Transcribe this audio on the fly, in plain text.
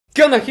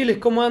¿Qué onda, giles?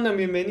 ¿Cómo andan?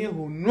 Bienvenidos a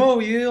un nuevo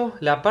video,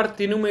 la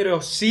parte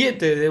número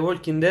 7 de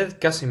Walking Dead,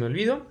 casi me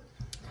olvido.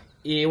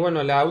 Y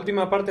bueno, la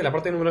última parte, la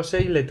parte número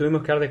 6, le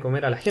tuvimos que dar de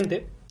comer a la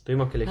gente,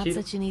 tuvimos que elegir.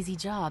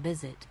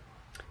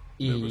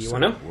 Y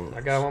bueno,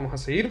 acá vamos a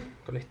seguir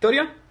con la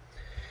historia.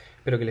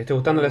 Espero que les esté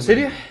gustando la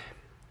serie.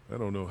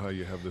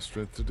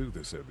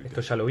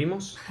 Esto ya lo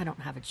vimos.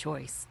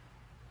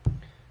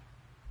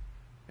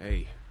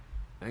 Hey,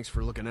 thanks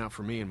for looking out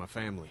for me and my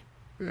family.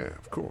 Yeah,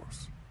 of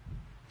course.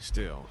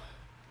 Still,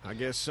 I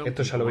guess some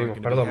Esto ya lo vimos,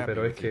 perdón,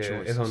 pero es que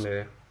es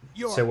donde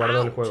se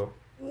guardó el juego.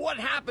 What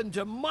happened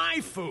to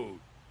my food?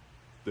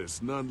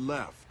 There's none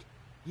left.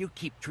 You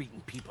keep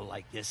treating people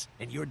like this,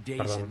 and your days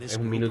Perdón, in this es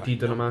un group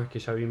minutito are nomás que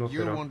ya vimos,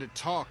 You're pero... one to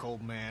talk,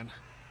 old man.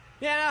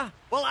 Yeah,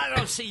 well, I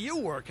don't see you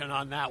working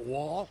on that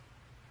wall.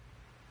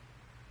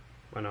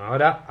 Bueno,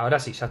 ahora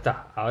sí, ya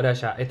está. Ahora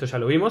ya, esto ya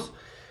lo vimos.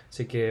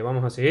 Así que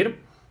vamos a seguir.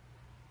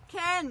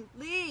 Ken,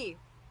 Lee,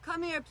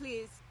 come here,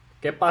 please.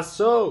 ¿Qué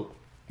pasó?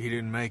 He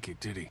didn't make it,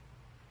 did he?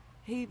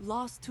 He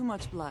lost too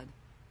much blood.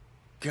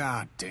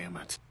 God damn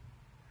it.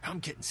 I'm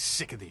getting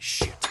sick of this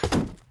shit.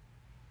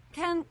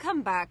 Ken,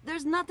 come back.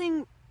 There's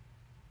nothing...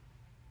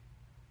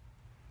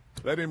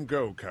 Let him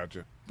go,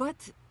 Katja.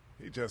 But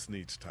He just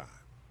needs time.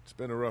 It's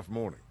been a rough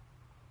morning.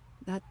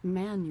 that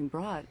man you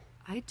brought,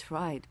 I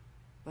tried,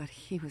 but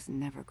he was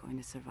never going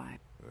to survive.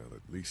 Well,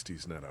 at least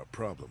he's not our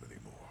problem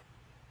anymore.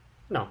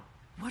 No,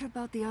 What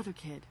about the other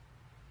kid?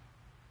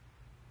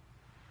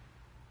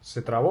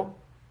 se trabó.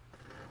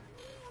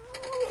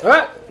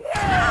 ¡Eh!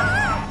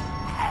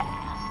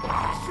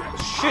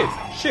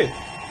 Shit.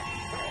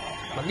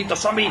 ¡Maldito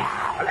zombie!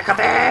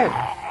 ¡Aléjate!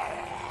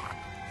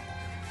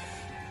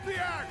 The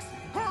axe!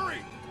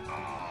 Hurry!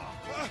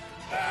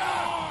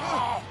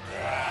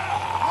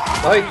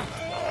 ¡Ay!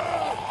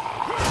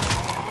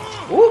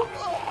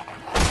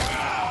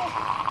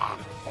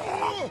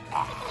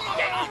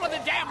 Get out of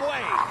the damn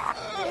way!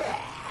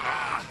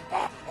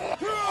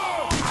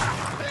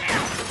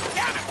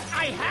 Damn it,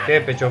 I have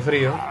 ¡Qué pecho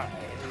frío!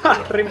 ¡Ja!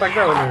 Re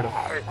impactado, negro.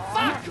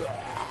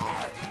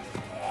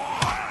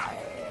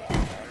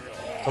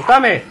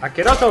 ¡Soltame!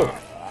 ¡Asqueroso!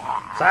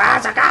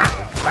 ¡Saca!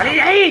 ¡Salí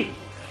de ahí!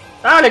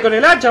 ¡Dale con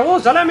el hacha,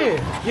 vos! ¡Salame!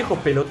 ¡Viejo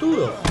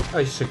pelotudo!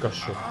 ¡Ay, se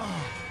cayó!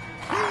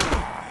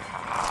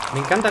 Me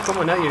encanta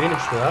cómo nadie viene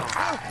a ayudar.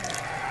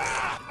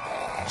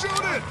 Shoot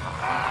it!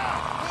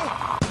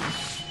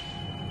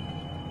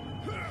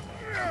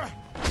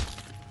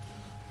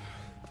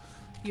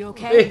 You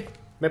okay?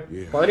 Me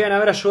podrían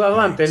haber ayudado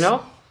antes,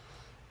 ¿no?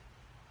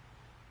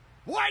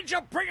 Why'd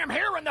you bring him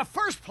here in the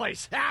first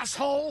place,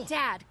 asshole?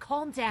 Dad,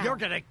 calm down. You're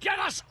gonna get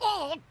us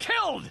all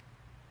killed!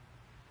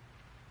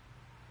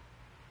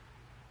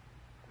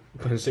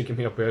 Pensé que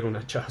me iba a pegar un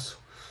hachazo.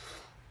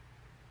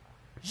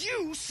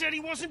 You said he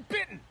wasn't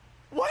bitten.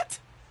 What?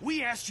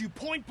 We asked you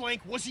point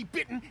blank, was he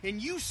bitten,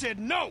 and you said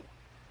no.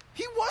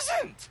 He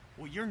wasn't.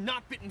 Well, your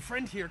not bitten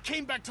friend here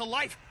came back to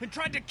life and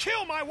tried to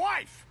kill my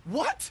wife.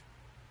 What?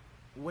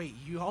 Wait,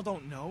 you all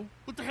don't know?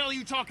 What the hell are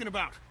you talking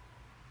about?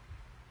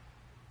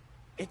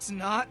 It's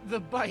not the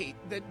bite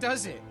that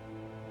does it.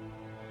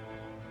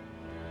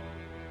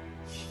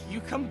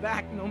 You come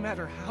back no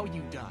matter how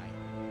you die.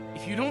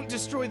 If you don't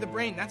destroy the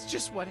brain, that's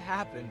just what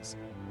happens.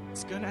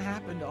 It's gonna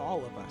happen to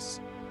all of us.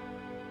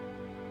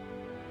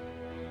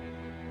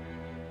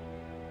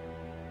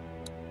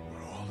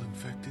 We're all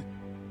infected?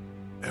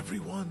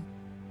 Everyone?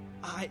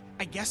 I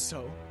guess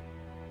so.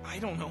 I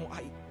don't know.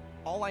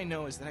 All I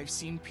know is that I've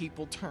seen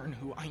people turn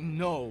who I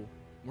know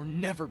were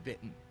never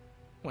bitten.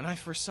 When I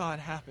first saw it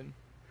happen,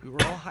 we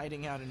were all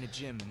hiding out in a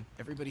gym and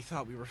everybody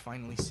thought we were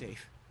finally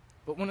safe.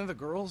 But one of the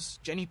girls,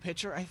 Jenny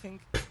Pitcher, I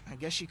think, I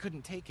guess she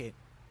couldn't take it.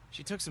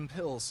 She took some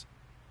pills.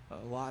 A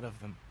lot of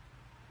them.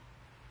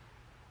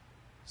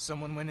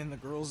 Someone went in the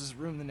girls'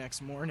 room the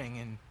next morning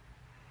and...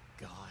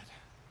 God.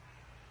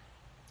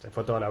 Se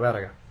fue toda la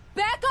verga.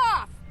 Back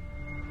off!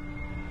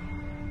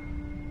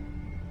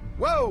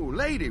 Whoa,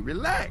 lady,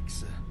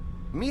 relax.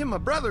 Me and my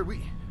brother,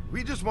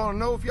 we just want to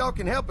know if y'all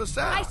can help us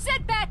out. I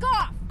said back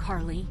off!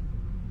 Carly.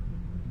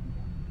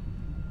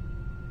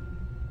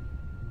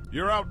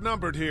 You're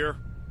outnumbered here.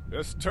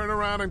 Just turn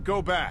around and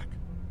go back.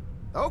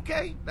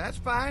 Okay, that's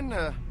fine.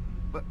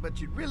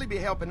 But you'd really be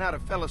helping out a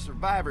fellow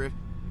survivor if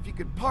you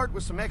could part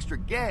with some extra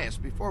gas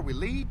before we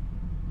leave.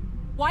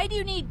 Why do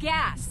you need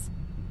gas?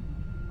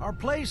 Our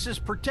place is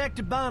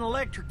protected by an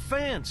electric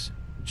fence.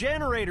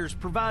 Generators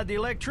provide the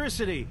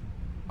electricity.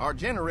 Our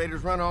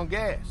generators run on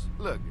gas.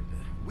 Look,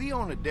 we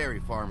own a dairy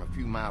farm a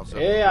few miles up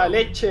the ¡Eh, a road.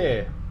 leche!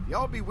 If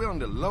y'all be willing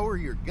to lower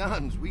your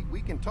guns,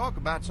 we can talk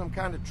about some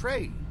kind of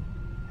trade.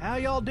 How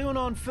y'all doing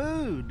on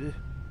food?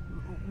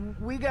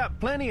 We got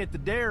plenty at the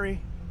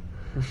dairy.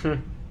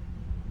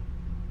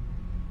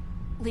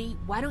 Lee,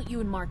 why don't you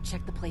and Mark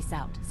check the place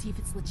out? See if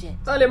it's legit.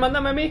 Dale,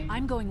 mándame a mí.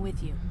 I'm going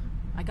with you.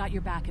 I got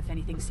your back if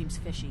anything seems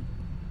fishy.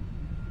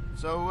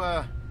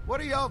 So, what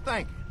are y'all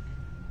thinking?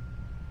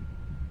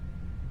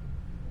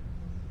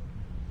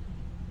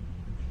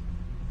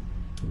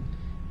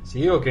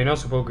 Si digo que no,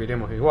 supongo que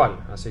iremos igual.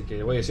 Así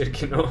que voy a decir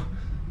que no.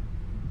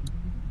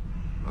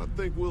 I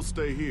think we'll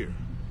stay here.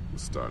 We're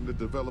starting to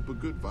develop a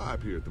good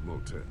vibe here at the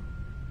motel.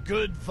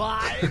 Good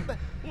vibe?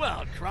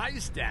 Well,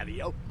 Christ,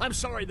 Daddy-o, I'm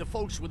sorry the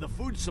folks with the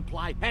food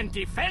supply and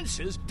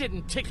defenses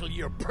didn't tickle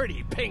your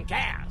pretty pink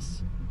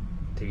ass.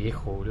 Este viejo,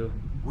 boludo.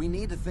 We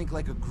need to think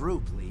like a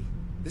group, Lee.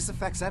 This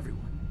affects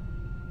everyone.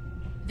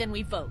 Then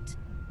we vote.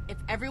 If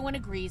everyone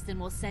agrees, then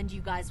we'll send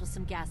you guys with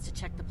some gas to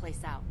check the place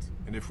out.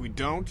 And if we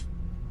don't?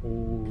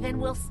 Ooh. Then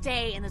we'll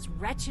stay in this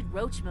wretched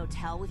roach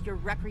motel with your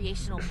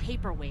recreational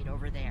paperweight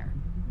over there.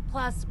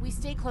 Plus, we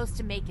stay close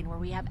to Macon where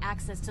we have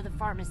access to the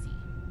pharmacy.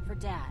 For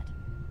Dad.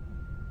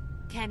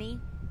 Kenny?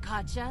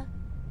 Katja?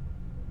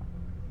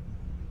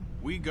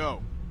 We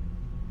go.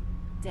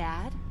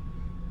 Dad?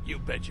 You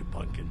betcha,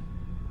 pumpkin.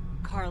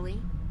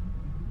 Carly?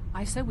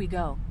 I said we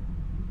go.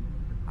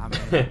 I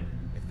mean,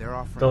 if they're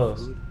offering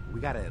Todos. food, we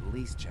gotta at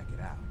least check it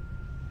out.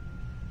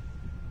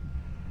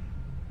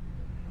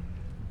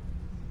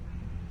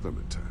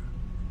 Clementine,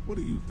 what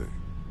do you think?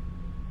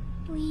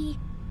 Lee,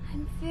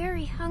 I'm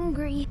very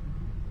hungry.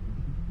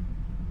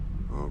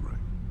 All right.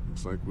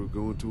 Looks like we're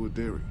going to a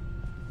dairy.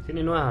 Tiene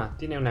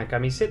una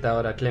camiseta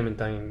ahora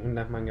Clementine,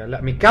 unas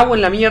mangas. Me cago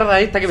en la mierda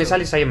esta que me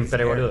sale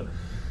siempre, boludo.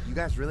 You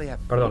guys really have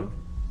Perdón.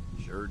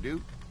 food? Sure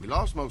do. We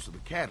lost most of the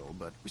cattle,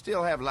 but we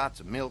still have lots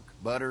of milk,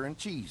 butter, and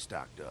cheese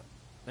stocked up.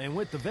 And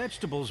with the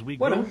vegetables we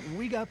Bueno. grow,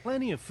 we got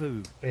plenty of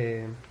food.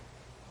 It's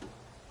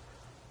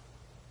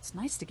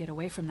nice to get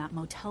away from that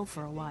motel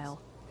for a while.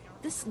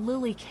 This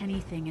Lily Kenny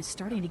thing is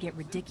starting to get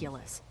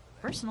ridiculous.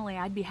 Personally,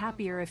 I'd be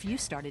happier if you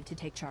started to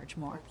take charge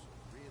more.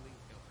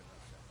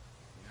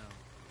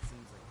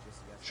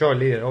 Yo,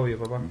 líder, obvio,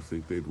 papá. You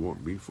think they'd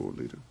want me for a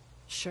leader?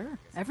 Sure,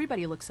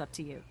 everybody looks up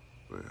to you.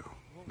 Well,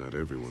 not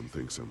everyone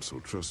thinks I'm so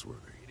trustworthy.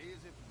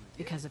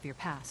 Because of your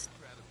past.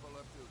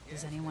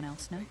 Does anyone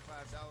else know?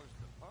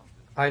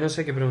 Ay, no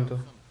sé qué pregunto.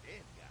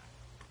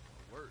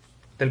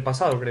 Del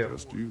pasado, creo.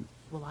 Just you.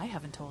 Well, I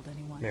haven't told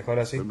anyone. Mejor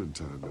así.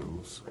 Clementine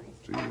knows.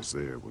 She was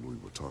there when we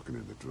were talking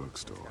in the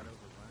drugstore.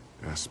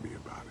 Asked me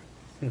about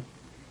it.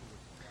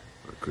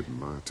 I couldn't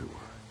lie to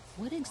her.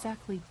 What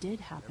exactly did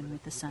happen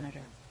with the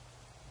senator?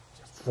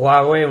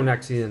 Fue un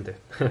accidente.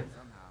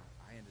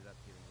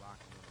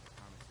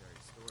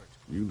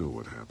 You know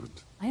what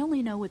happened. I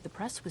only know what the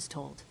press was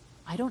told.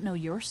 I don't know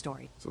your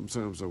story.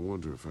 Sometimes I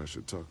wonder if I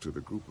should talk to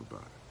the group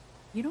about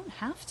it. You don't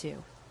have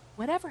to.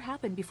 Whatever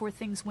happened before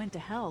things went to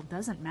hell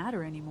doesn't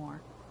matter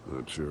anymore.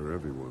 Not sure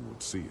everyone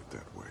would see it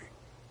that way.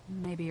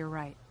 Maybe you're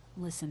right.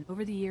 Listen,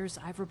 over the years,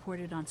 I've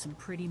reported on some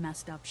pretty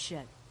messed up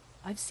shit.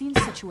 I've seen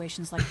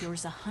situations like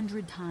yours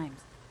 100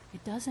 times.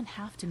 It doesn't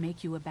have to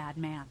make you a bad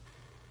man.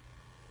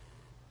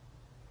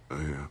 I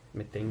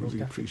Me tengo really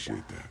que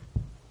appreciate that.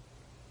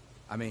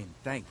 I mean,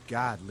 thank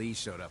God Lee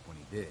showed up when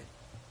he did.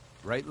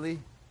 Right, Lee?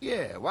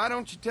 Yeah, why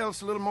don't you tell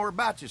us a little more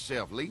about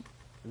yourself, Lee?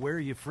 Where are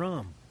you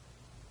from?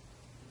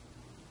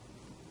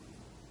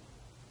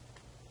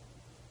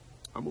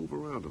 I move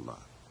around a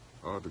lot.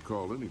 Hard to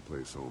call any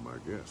place home,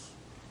 I guess.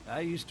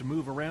 I used to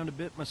move around a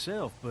bit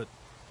myself, but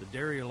the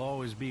dairy will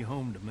always be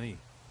home to me.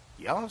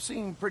 Y'all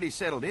seem pretty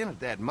settled in at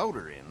that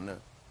motor inn.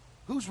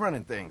 Who's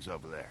running things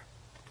over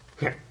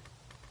there?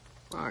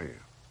 I am.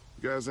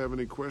 You guys have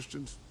any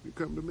questions? You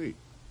come to me.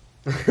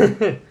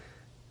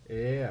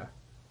 Yeah.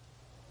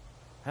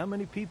 How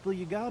many people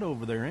you got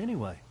over there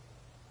anyway?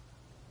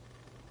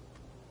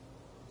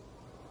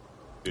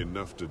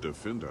 Enough to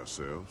defend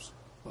ourselves.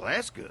 Well,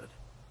 that's good.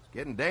 It's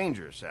getting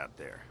dangerous out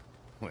there.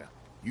 Well,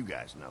 you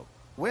guys know.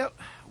 Well,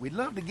 we'd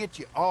love to get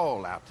you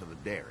all out to the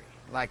dairy.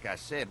 Like I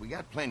said, we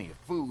got plenty of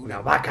food. Una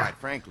and vaca. quite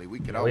frankly, we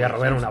could Le voy a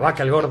always robar use una an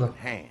vaca al extra gordo. helping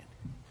hand.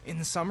 In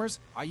the summers,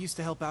 I used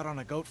to help out on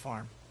a goat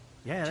farm.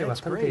 Yeah, Che, that's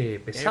bastante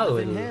great. pesado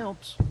Everything el,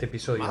 helps. este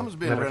episodio. Mama's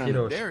Me been running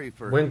refiero the dairy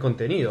for buen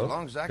contenido. as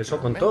long as I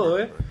Empezó can con todo,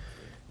 remember, but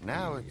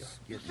now it's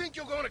You getting... think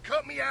you're gonna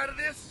cut me out of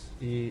this?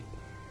 Y...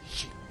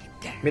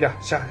 Mira,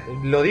 ya,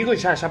 lo digo y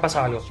ya pasa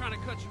algo. Trying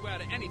to cut you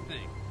out of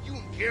anything. You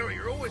and Gary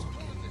are always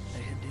pulling this.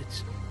 And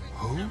it's...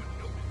 Who?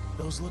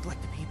 Those look like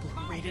the people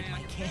who raided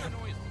my camp.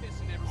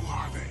 Who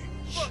are they?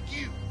 Fuck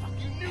you.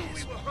 You knew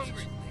we were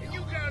hungry, and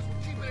you guys were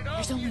keeping it all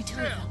There's to only two of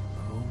yourself. them.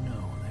 Oh no,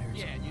 there's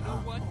Yeah, a you know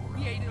lot what? more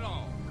We of ate it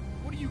all.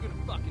 What are you gonna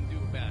fucking do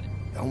about it?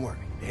 Don't worry,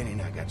 Danny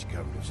and I got you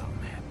covered if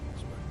something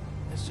happens, but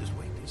let's just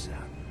wait this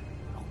out.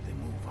 Hope they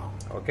move on.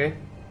 Ok.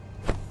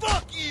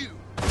 Fuck you!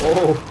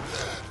 Oh.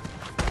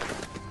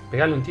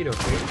 Pegale un tiro.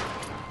 ¿Sí?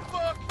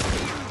 Fuck you!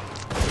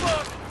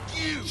 Fuck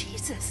you!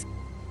 Jesus.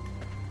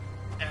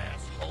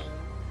 Asshole!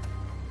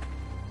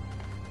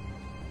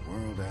 The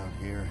world out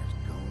here has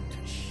gone to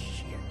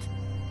shit.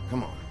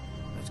 Come on,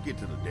 let's get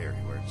to the dairy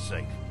where it's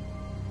safe.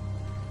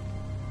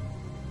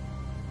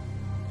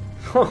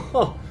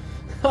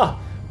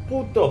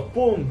 Puto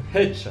pum,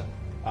 hecha.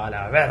 A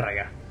la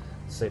verga.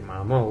 Se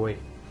mamó, güey.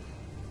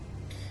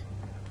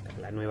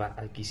 La nueva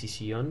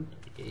adquisición.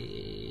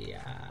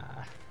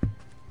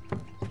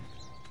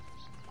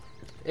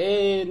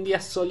 Un día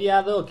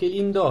soleado, qué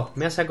lindo.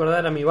 Me hace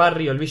acordar a mi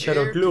barrio, el Villa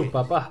Aeroclub,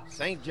 papá.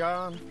 St.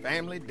 John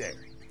Family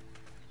Dairy.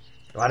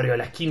 El barrio de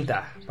las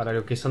Quintas, para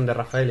los que son de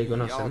Rafael y Y'all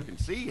conocen. can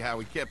see how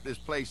we kept this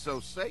place so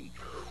safe.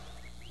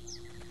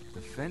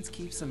 The fence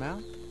keeps them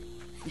out?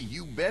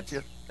 You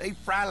betcha. They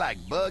fry like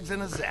bugs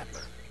in a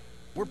zapper.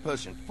 We're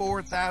pushing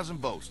 4,000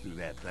 volts through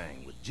that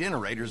thing with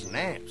generators and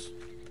amps.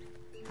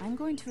 I'm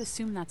going to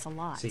assume that's a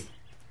lot. Sí,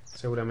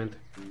 seguramente.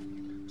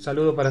 Un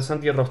saludo para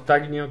Santi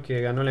Rostagno,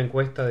 que ganó la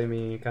encuesta de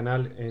mi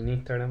canal en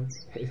Instagram.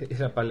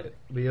 Era para el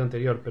video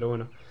anterior, pero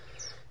bueno.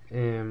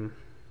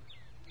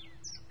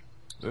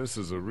 This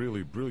is a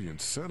really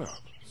brilliant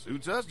setup.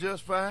 Suits us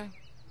just fine.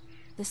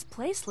 This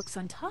place looks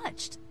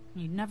untouched.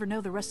 You'd never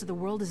know the rest of the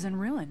world is in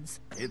ruins.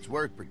 It's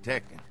worth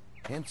protecting.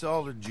 Hence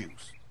all the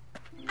juice.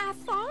 I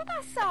thought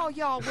I saw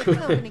y'all with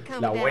company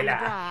coming down the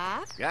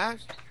drive.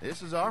 Guys,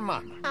 this is our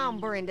mama. I'm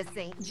Brenda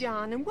St.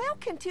 John, and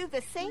welcome to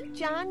the St.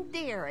 John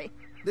Dairy.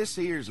 This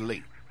here's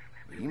Lee.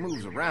 He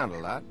moves around a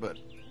lot, but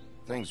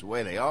things the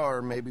way they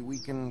are, maybe we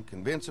can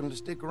convince him to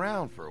stick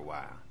around for a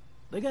while.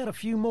 They got a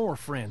few more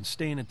friends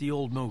staying at the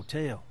old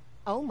motel.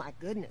 Oh my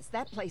goodness,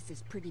 that place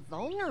is pretty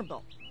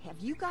vulnerable. Have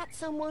you got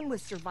someone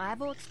with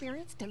survival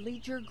experience to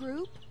lead your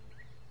group?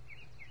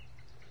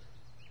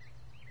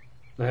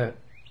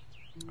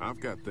 I've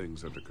got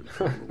things under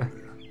control over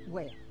there.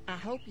 Well, I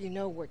hope you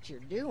know what you're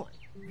doing.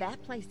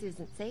 That place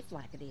isn't safe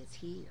like it is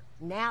here.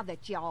 Now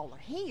that y'all are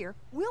here,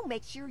 we'll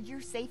make sure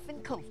you're safe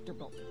and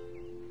comfortable.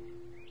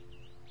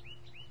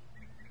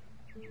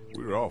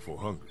 We're awful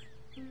hungry.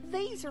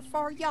 These are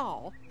for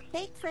y'all.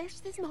 Baked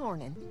fresh this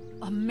morning.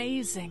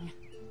 Amazing.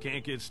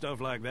 Can't get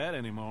stuff like that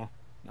anymore.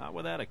 Not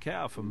without a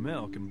cow for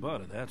milk and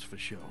butter, that's for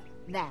sure.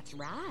 That's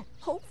right.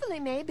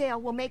 Hopefully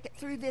Maybelle will make it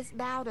through this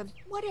bout of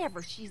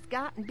whatever she's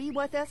got and be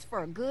with us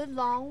for a good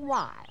long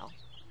while.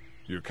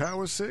 Your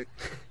cow is sick?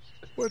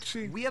 What's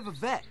she? We have a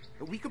vet.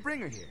 We could bring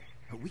her here.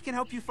 We can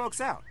help you folks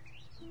out.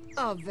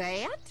 A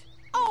vet?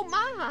 Oh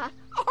my!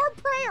 Our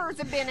prayers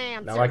have been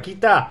answered. La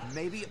vaquita.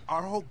 Maybe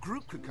our whole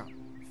group could come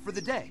for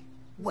the day.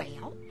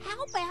 Well,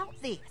 how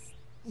about this?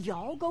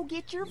 Y'all go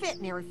get your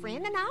veterinary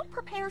friend and I'll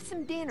prepare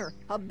some dinner.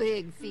 A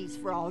big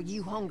feast for all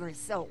you hungry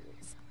souls.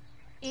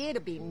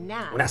 It'll be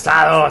nice. Un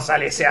asado,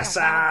 sale ese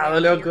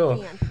asado,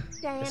 loco.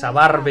 Esa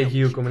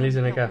barbecue, como le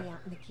dicen acá.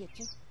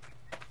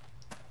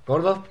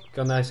 Gordo,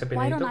 ¿qué onda ese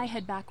Why don't penito? I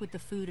head back with the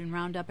food and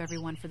round up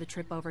everyone for the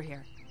trip over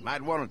here?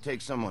 Might want to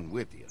take someone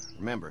with you.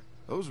 Remember,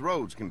 those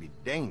roads can be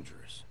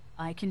dangerous.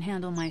 I can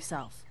handle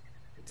myself.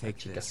 Take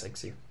Chica this.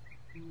 sexy.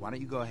 Why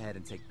don't you go ahead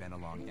and take Ben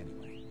along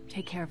anyway?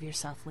 Take care of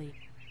yourself, Lee.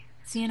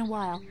 See you in a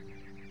while.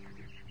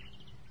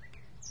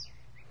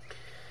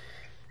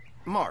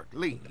 Mark,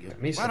 Lee,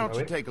 why don't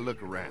you take a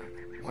look around?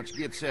 Once you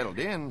get settled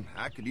in,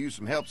 I could use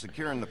some help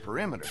securing the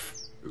perimeter.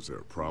 Is there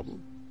a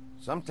problem?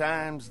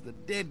 Sometimes the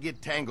dead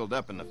get tangled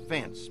up in the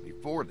fence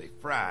before they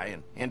fry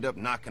and end up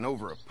knocking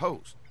over a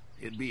post.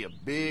 It'd be a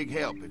big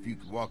help if you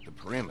could walk the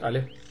perimeter.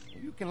 Vale.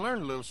 You can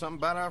learn a little something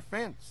about our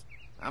fence.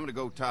 I'm gonna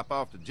go top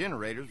off the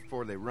generators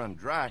before they run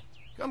dry.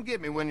 Come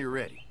get me when you're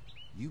ready.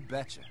 You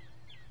betcha.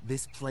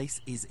 This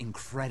place is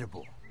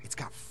incredible. It's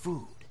got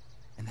food.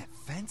 And that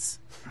fence?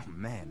 Oh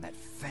man, that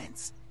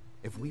fence.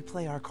 If we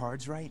play our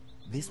cards right,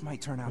 this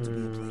might turn out to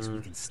be a place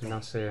we can stay. No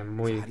sé, So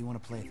muy... how do you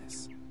want to play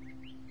this?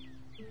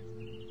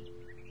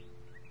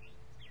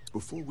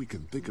 Before we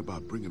can think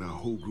about bringing our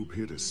whole group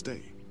here to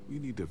stay, we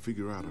need to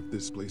figure out if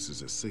this place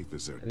is as safe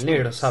as they're El negro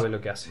telling us. sabe lo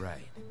que hace.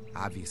 Right.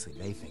 Obviously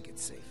they think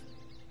it's safe.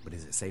 But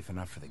is it safe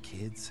enough for the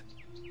kids?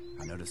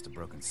 I noticed a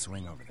broken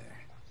swing over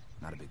there.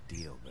 Not a big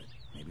deal, but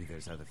maybe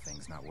there's other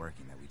things not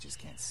working that we just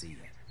can't see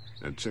yet.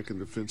 And checking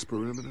the fence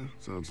perimeter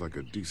sounds like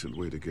a decent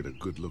way to get a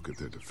good look at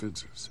their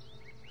defenses.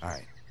 All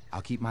right.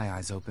 I'll keep my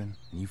eyes open,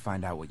 and you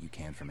find out what you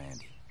can from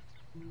Andy.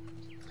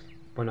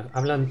 Bueno,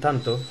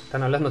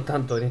 están hablando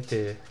tanto en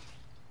este,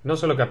 no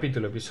solo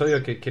capítulo,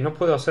 episodio, que no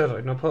puedo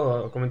hacer, no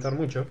puedo comentar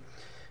mucho.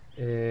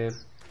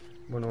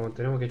 Bueno,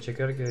 tenemos que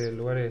checar que el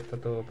lugar está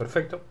todo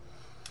perfecto,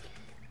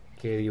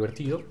 que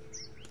divertido.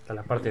 Está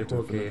la parte del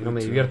juego que no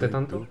me divierte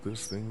tanto.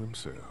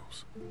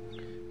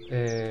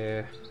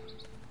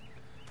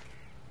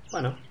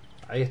 Bueno,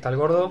 ahí está el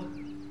gordo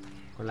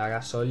con la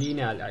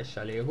gasolina. A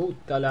ella le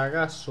gusta la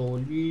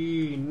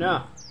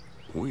gasolina.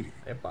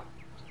 Epa,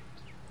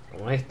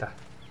 como esta.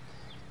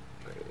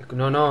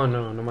 No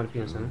mal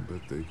piensan.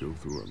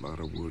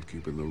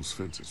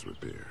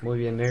 Muy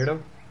bien, negro.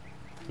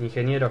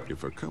 Ingeniero.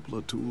 If a couple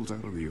of tools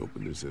out in the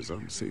open is as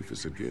unsafe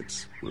as it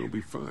gets, we'll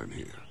be fine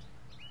here.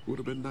 Would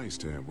have been nice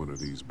to have one of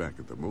these back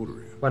at the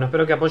motor inn. Bueno,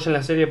 espero que apoyen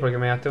la serie porque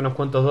me gasté unos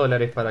cuantos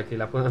dólares para que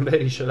la puedan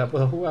ver y yo la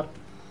pueda jugar.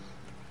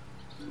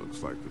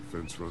 Looks like the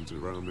fence runs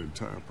around the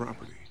entire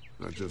property,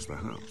 not just the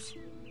house.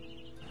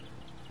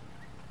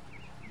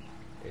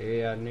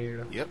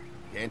 Negro. Yep,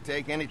 can't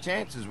take any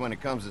chances when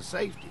it comes to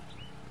safety.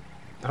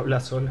 Habla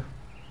sola.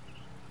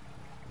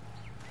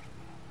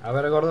 A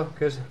ver, gordo,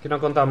 ¿qué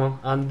nos contamos?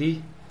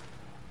 Andy.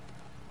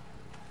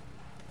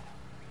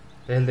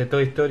 Es el de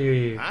Toy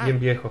Story bien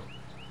viejo.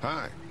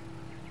 Hi.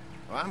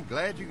 Well, I'm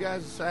glad you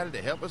guys decided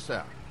to help us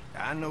out.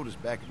 I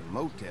noticed back at the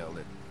motel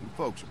that you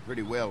folks are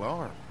pretty well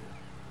armed.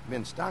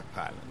 Been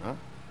stockpiling, huh?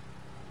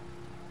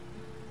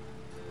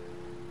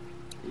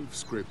 We've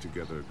scraped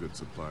together a good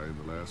supply in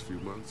the last few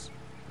months.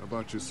 How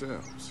about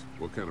yourselves?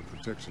 What kind of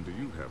protection do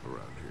you have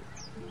around here?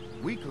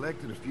 We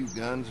collected a few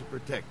guns to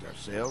protect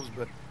ourselves,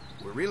 but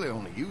we really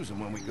only use them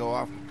when we go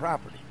off the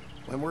property.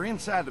 When we're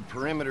inside the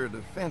perimeter,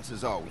 the fence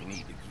is all we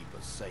need to keep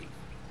us safe.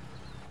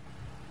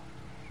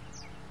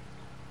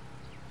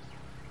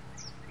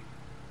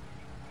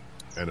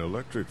 An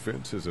electric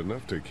fence is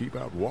enough to keep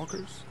out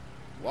walkers?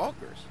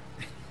 Walkers?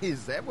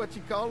 Is that what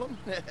you call them?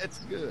 That's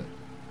good.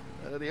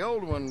 The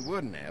old one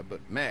wouldn't have,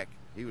 but Mac,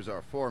 he was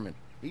our foreman,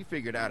 he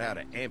figured out how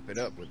to amp it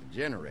up with the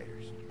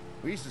generators.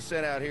 We used to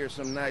sit out here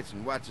some nights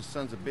and watch the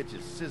sons of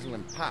bitches sizzle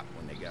and pop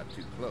when they got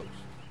too close.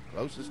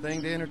 Closest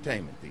thing to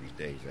entertainment these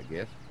days, I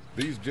guess.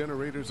 These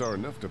generators are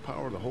enough to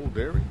power the whole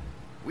dairy?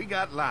 We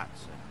got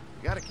lots.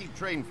 We gotta keep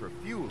trading for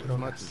fuel as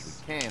much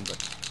as we can, but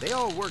they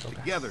all work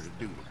together to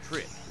do the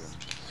trick.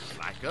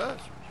 Like us.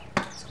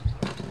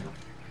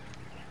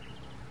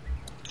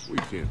 We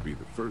can't be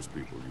the first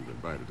people you've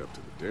invited up to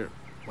the dairy.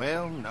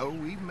 Well, no,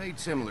 we've made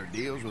similar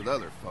deals with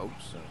other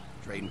folks,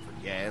 trading for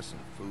gas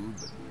and food,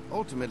 but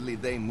ultimately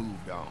they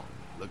moved on,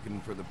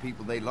 looking for the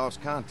people they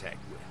lost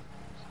contact with.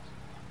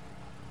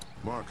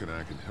 Mark and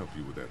I can help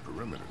you with that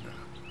perimeter now.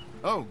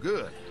 Oh,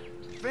 good.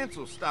 The fence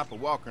will stop a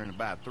walker in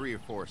about 3 or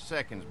 4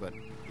 seconds, but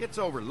gets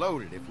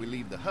overloaded if we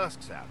leave the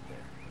husks out there.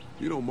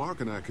 You know,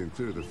 Mark and I can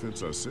clear the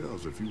fence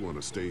ourselves if you want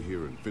to stay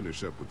here and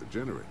finish up with the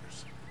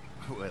generators.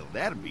 Well,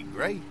 that'd be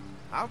great.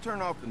 I'll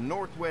turn off the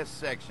northwest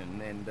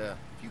section, and if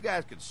you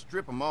guys could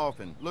strip them off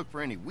and look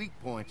for any weak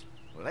points,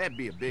 well, that'd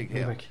be a big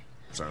help.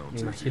 Me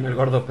imagino el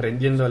gordo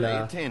prendiendo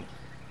la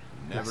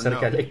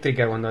cerca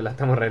eléctrica cuando la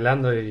estamos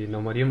arreglando y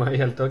nos morimos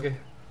ahí al toque.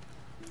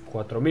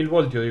 4000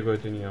 voltios digo que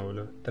tenía,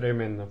 boludo.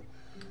 Tremendo.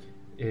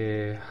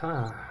 Qué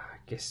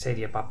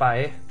serie, papá,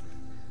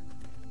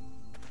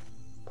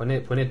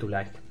 Pone tu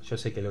like. Yo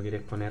sé que lo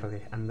quieres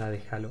poner. Anda,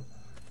 déjalo.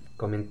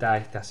 Comentá,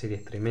 esta serie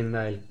es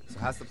tremenda. El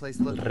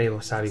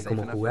Rebo sabe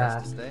cómo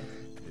jugar.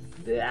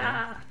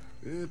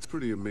 It's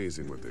pretty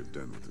amazing what they've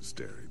done with this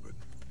dairy, but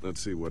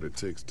let's see what it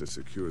takes to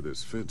secure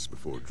this fence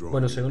before drawing.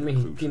 Bueno, según mis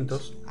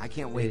instintos,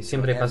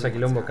 siempre pasa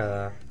quilombo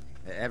cada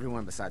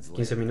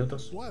 15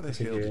 minutos.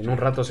 Así que en un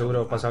rato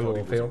seguro pasa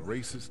algo feo.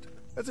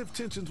 As if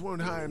tensions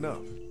weren't high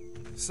enough.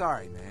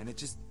 Sorry, man.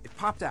 It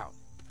popped out.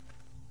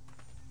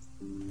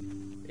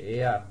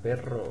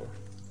 Perro.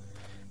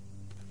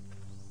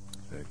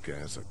 That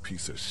guy's a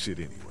piece of shit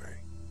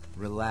anyway.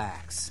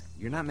 Relax.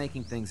 You're not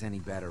making things any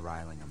better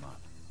riling him up.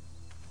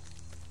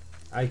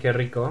 Ay, qué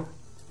rico.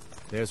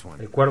 There's one.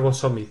 El cuervo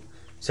zombie.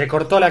 Se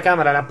cortó la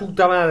cámara, la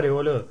puta madre,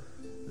 boludo.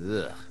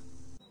 Ugh.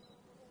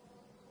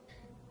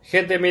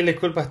 Gente, mil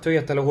disculpas, estoy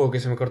hasta los huevos que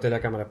se me corte la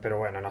cámara, pero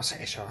bueno, no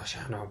sé, yo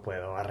ya no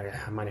puedo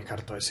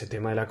manejar todo ese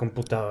tema de la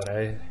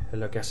computadora, es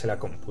lo que hace la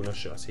compu, no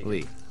yo, así.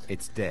 Lee,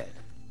 it's dead.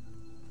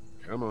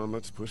 Come on,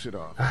 let's push it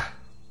off.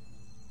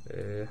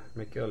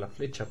 Me quedo la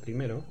flecha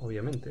primero,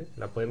 obviamente,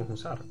 la podemos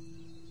usar.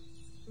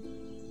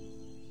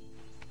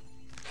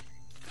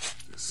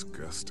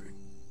 Disgusting.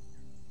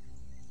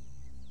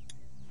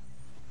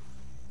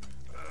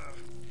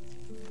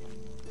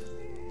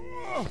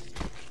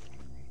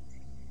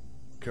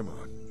 Come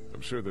on.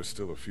 I'm sure there's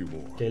still a few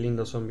more. Qué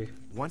lindo zombie.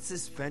 Once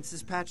this fence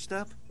is patched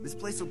up, this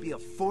place will be a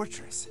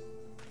fortress.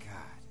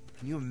 God,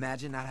 can you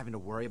imagine not having to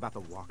worry about the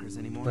walkers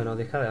anymore? Bueno,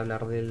 deja de hablar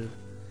del...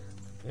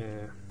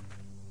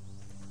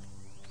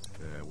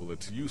 well,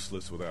 it's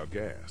useless without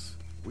gas.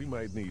 We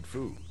might need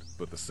food,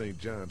 but the St.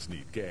 John's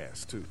need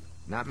gas, too.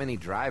 Not many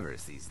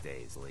drivers these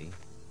days, Lee.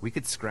 We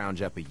could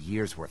scrounge up a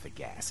year's worth of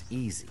gas,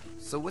 easy.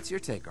 So what's your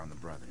take on the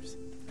brothers?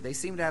 They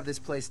seem to have this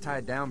place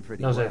tied down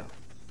pretty well.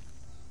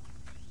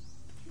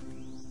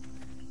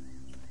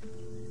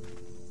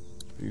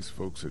 These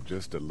folks are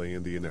just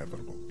delaying the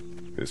inevitable.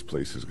 This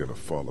place is gonna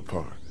fall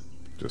apart,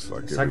 just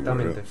like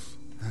everywhere else.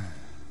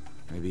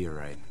 Maybe you're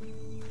right.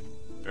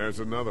 There's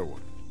another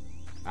one.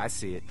 I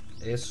see it.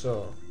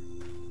 Eso.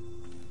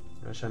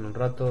 Allá en un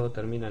rato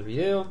termina el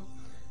video.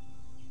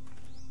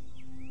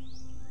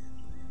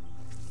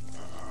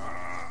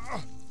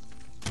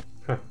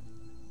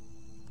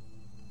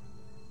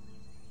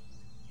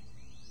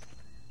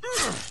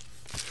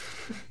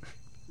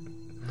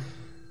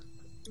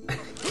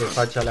 Que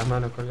facha las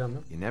manos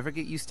colgando. You never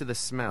get used to the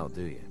smell,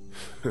 do you?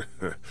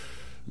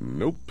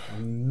 Nope.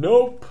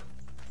 Nope.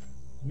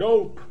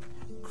 Nope.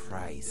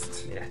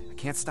 Christ. Yeah. I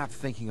can't stop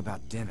thinking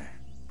about dinner.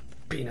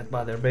 Peanut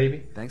butter,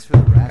 baby. Thanks for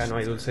the rations. Acá no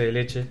hay dulce de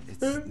leche.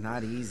 It's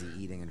not easy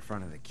eating in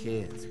front of the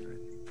kids, but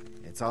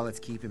it's all that's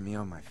keeping me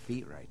on my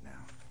feet right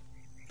now.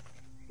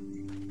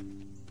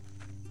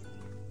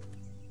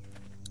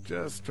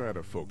 Just try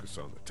to focus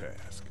on the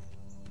task.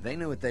 They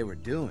knew what they were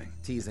doing,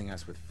 teasing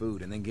us with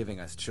food and then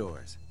giving us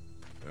chores.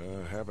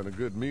 Having a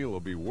good meal will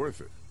be worth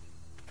it.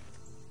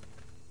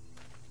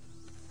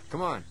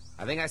 Come on,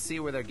 I think I see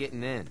where they're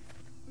getting in.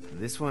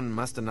 This one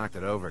must have knocked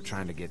it over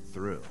trying to get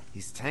through.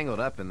 He's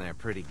tangled up in there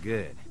pretty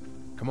good.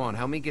 Come on,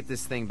 help me get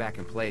this thing back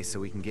in place so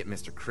we can get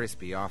Mr.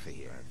 Crispy off of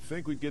here. I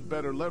think we'd get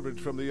better leverage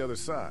from the other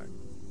side.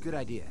 Good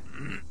idea.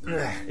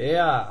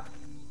 Yeah.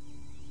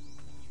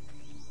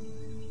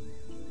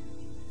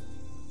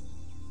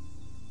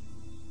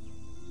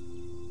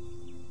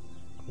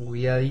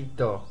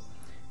 Cuidadito.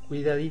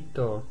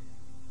 Cuidadito.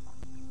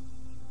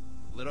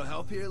 Little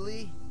help here,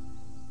 Lee?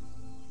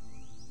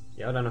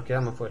 Y ahora nos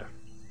quedamos fuera.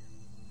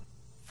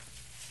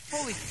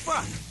 Holy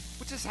fuck!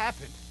 What just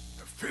happened?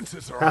 The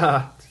fences are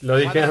Ah, lo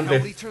Why dije the hell would he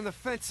antes. turn the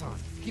fence on?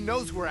 He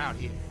knows we're out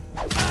here.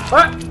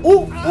 ¡Ah!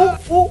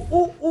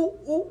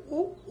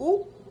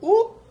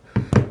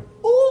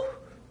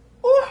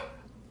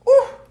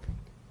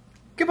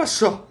 ¿Qué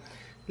pasó?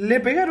 Le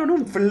pegaron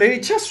un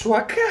flechazo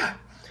acá.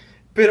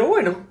 Pero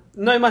bueno,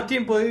 no hay más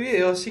tiempo de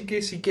video, así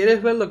que si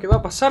querés ver lo que va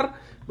a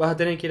pasar, vas a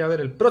tener que ir a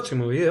ver el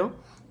próximo video.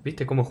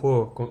 ¿Viste cómo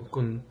juego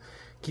con...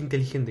 Qué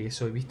inteligente que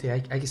soy, ¿viste?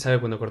 Hay que saber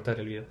cuándo cortar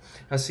el video.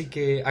 Así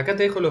que acá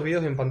te dejo los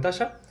videos en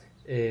pantalla.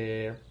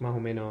 Más o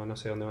menos, no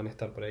sé dónde van a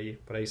estar, por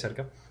ahí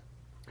cerca.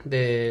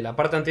 De la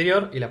parte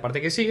anterior y la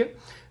parte que sigue.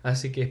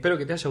 Así que espero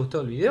que te haya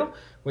gustado el video.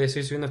 Voy a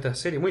seguir subiendo esta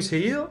serie muy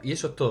seguido. Y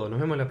eso es todo. Nos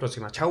vemos en la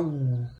próxima. Chau.